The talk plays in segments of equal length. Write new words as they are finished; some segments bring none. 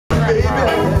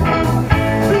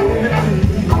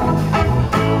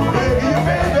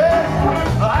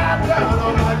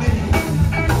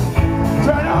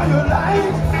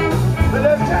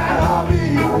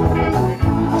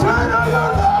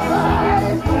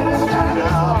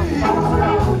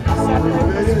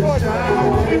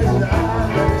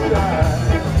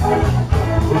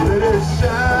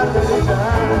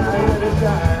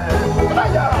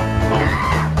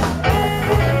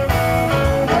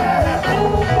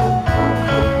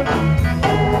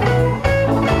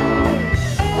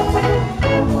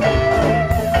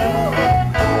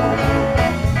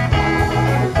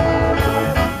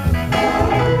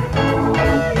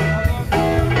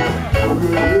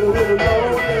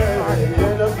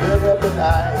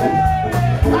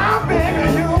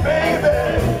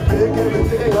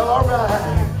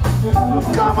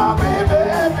Come on, baby,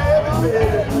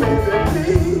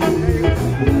 please.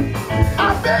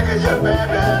 I'm begging you,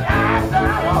 baby, I'm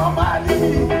down on my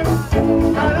knees.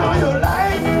 Turn on your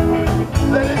light,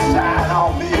 let it shine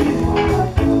on me.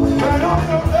 Turn on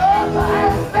your love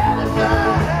light, let it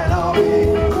shine on me.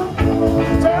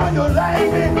 Turn on your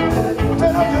light, baby,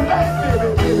 turn on your light, baby,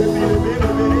 please.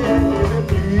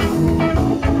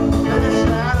 Let it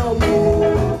shine on me.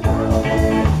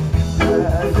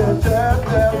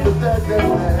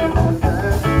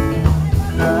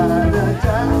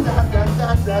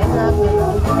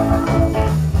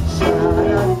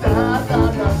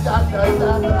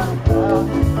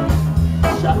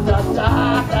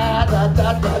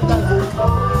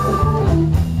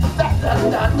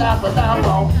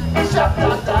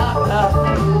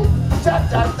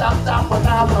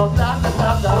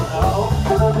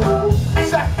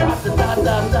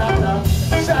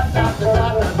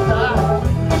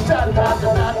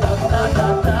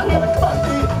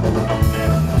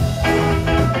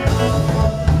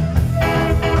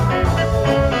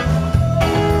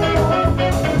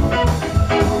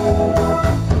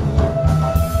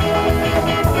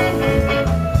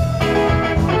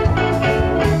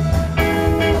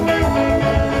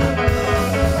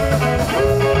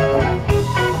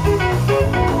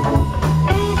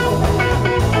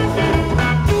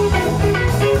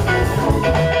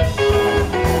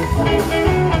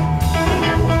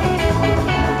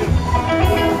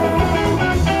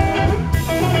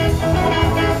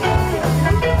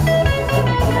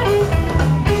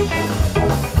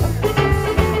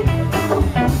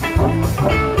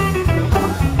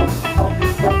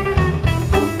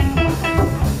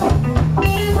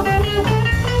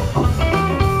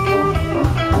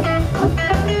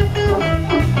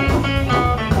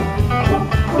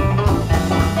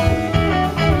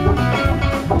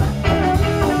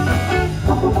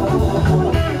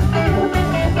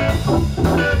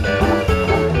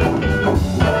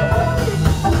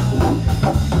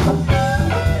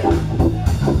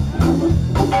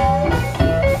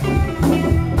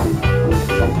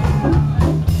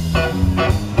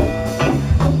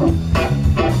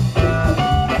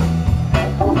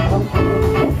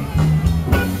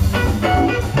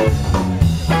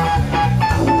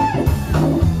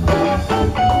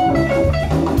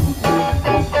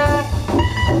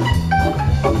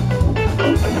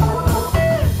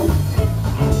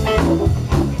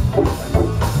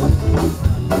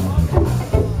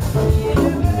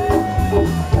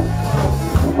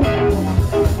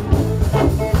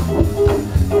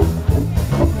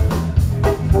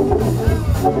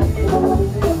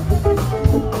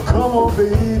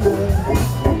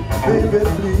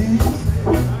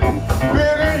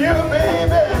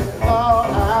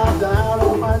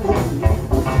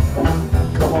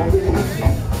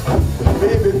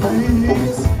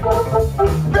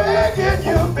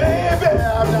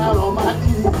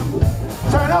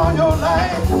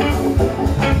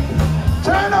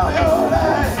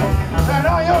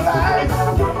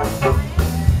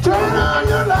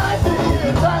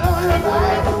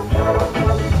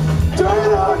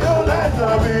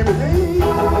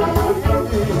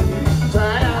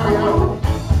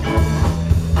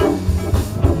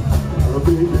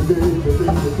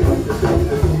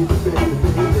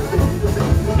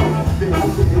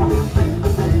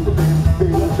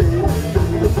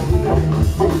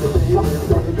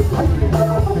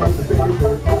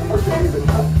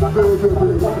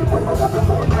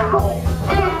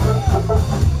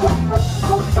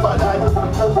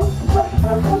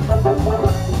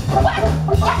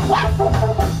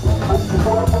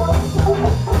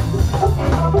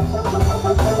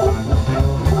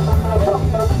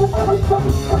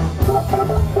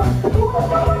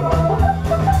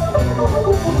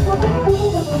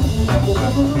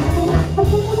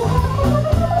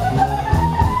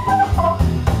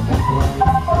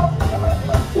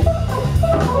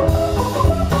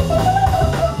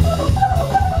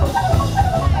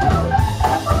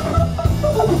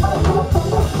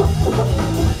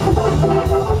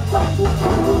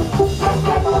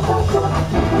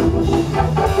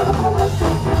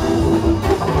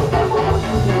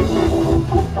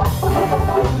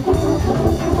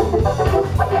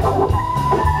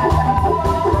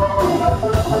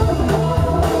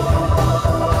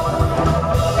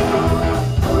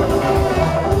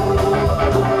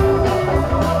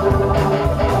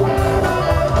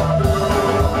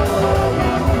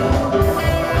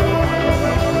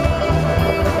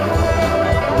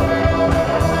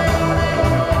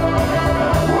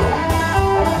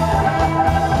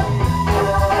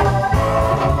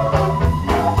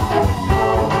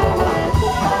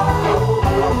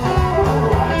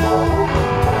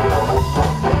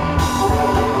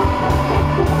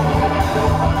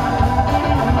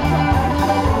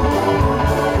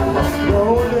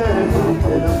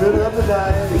 it up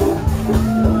tonight.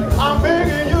 I'm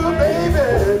begging you,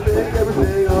 baby, make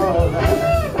everything all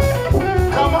right.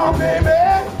 Come on, baby,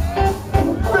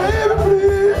 baby,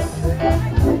 please.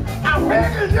 I'm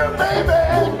begging you, baby,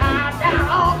 I'm down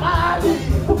on my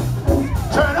knees.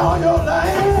 Turn on your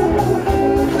lights,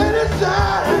 let it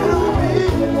shine on me.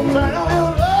 Turn on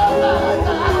your love light,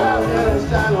 let it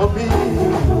shine on me.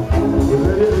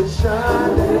 Let it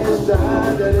shine, let it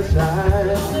shine, let it shine.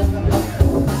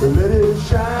 Let it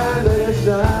shine, let it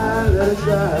shine, let it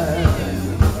shine.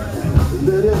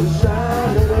 Let it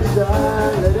shine, let it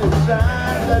shine, let it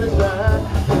shine, let it shine.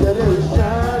 Let it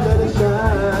shine, let it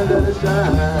shine, let it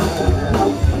shine.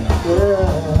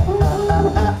 Yeah.